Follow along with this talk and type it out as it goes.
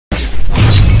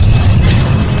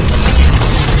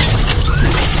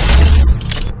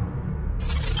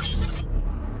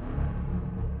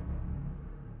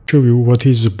show you what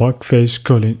is backface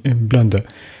culling in Blender.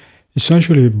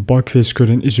 Essentially, backface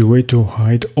culling is a way to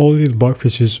hide all the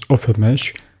backfaces of a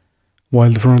mesh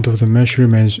while the front of the mesh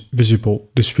remains visible.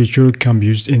 This feature can be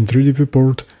used in 3D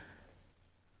viewport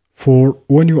for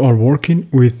when you are working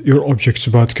with your objects,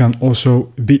 but can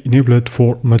also be enabled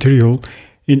for material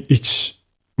in its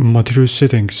material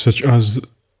settings, such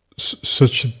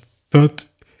that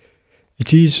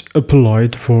it is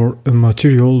applied for a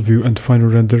material view and final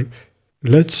render.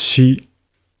 Let's see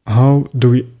how do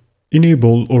we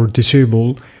enable or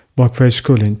disable backface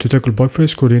culling. To tackle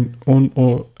backface culling on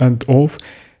and off,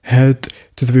 head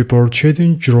to the viewport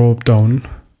shading drop down.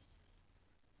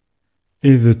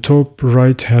 In the top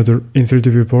right header in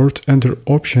 3D viewport, enter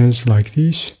options like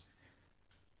this.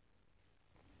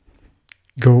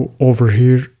 Go over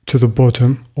here to the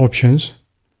bottom options.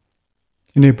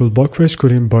 Enable backface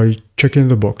culling by checking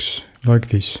the box like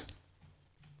this.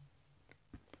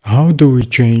 How do we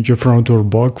change a front or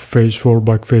back face for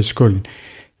backface culling?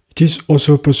 It is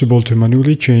also possible to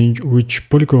manually change which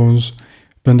polygons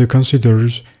Blender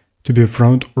considers to be a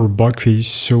front or back face,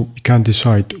 so you can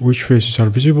decide which faces are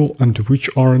visible and which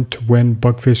aren't when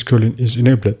backface culling is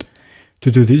enabled.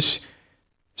 To do this,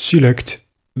 select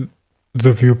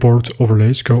the viewport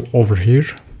overlays, go over here,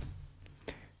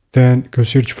 then go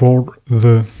search for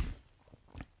the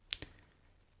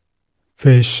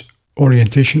face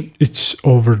orientation. It's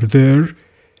over there.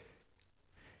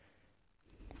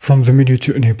 From the menu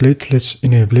to enable it, let's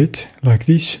enable it like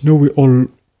this. Now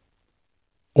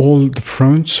all the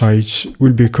front sides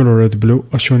will be colored blue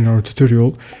as shown in our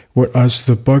tutorial, whereas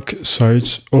the back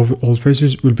sides of all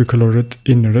faces will be colored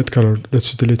in red color.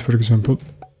 Let's delete, for example,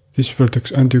 this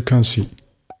vertex, and you can see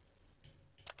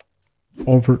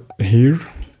over here,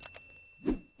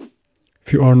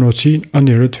 if you are not seeing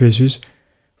any red faces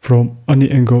from any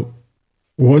angle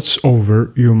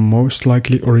whatsoever, you most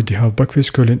likely already have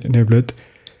backface culling enabled,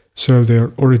 so they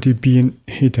are already being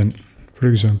hidden. For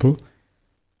example,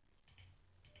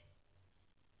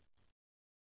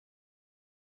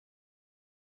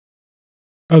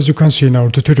 as you can see in our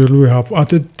tutorial, we have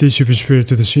added this UV sphere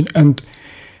to the scene, and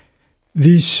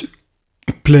this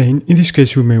plane, in this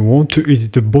case, we may want to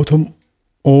edit the bottom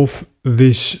of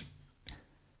this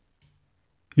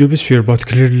UV sphere, but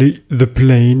clearly the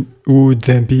plane would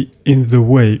then be in the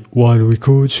way, while we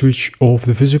could switch off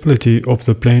the visibility of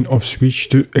the plane of switch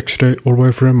to X-ray or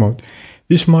wireframe mode.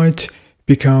 This might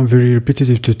become very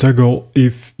repetitive to tackle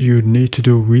if you need to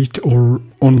do it or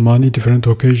on many different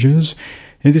occasions.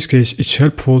 In this case, it's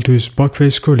helpful to use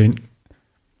backface culling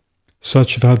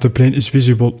such that the plane is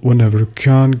visible whenever you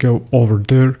can. Go over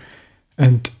there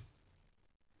and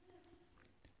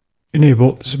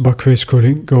enable backface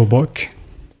culling, go back.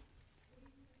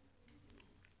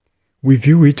 We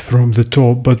view it from the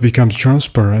top but becomes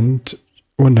transparent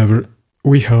whenever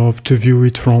we have to view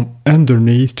it from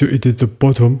underneath to edit the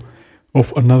bottom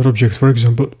of another object. For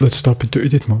example, let's tap into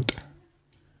edit mode.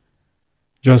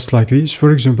 Just like this.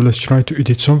 For example, let's try to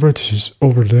edit some vertices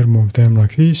over there, move them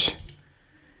like this.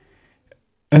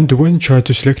 And when you try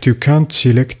to select, you can't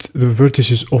select the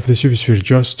vertices of the UV sphere,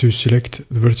 just to select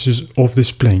the vertices of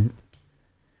this plane.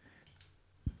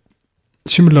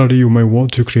 Similarly, you may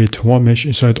want to create one mesh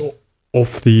inside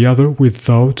of the other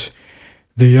without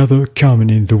the other coming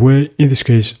in the way. In this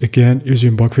case, again,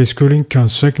 using backface culling can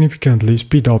significantly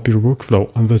speed up your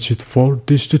workflow. And that's it for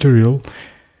this tutorial.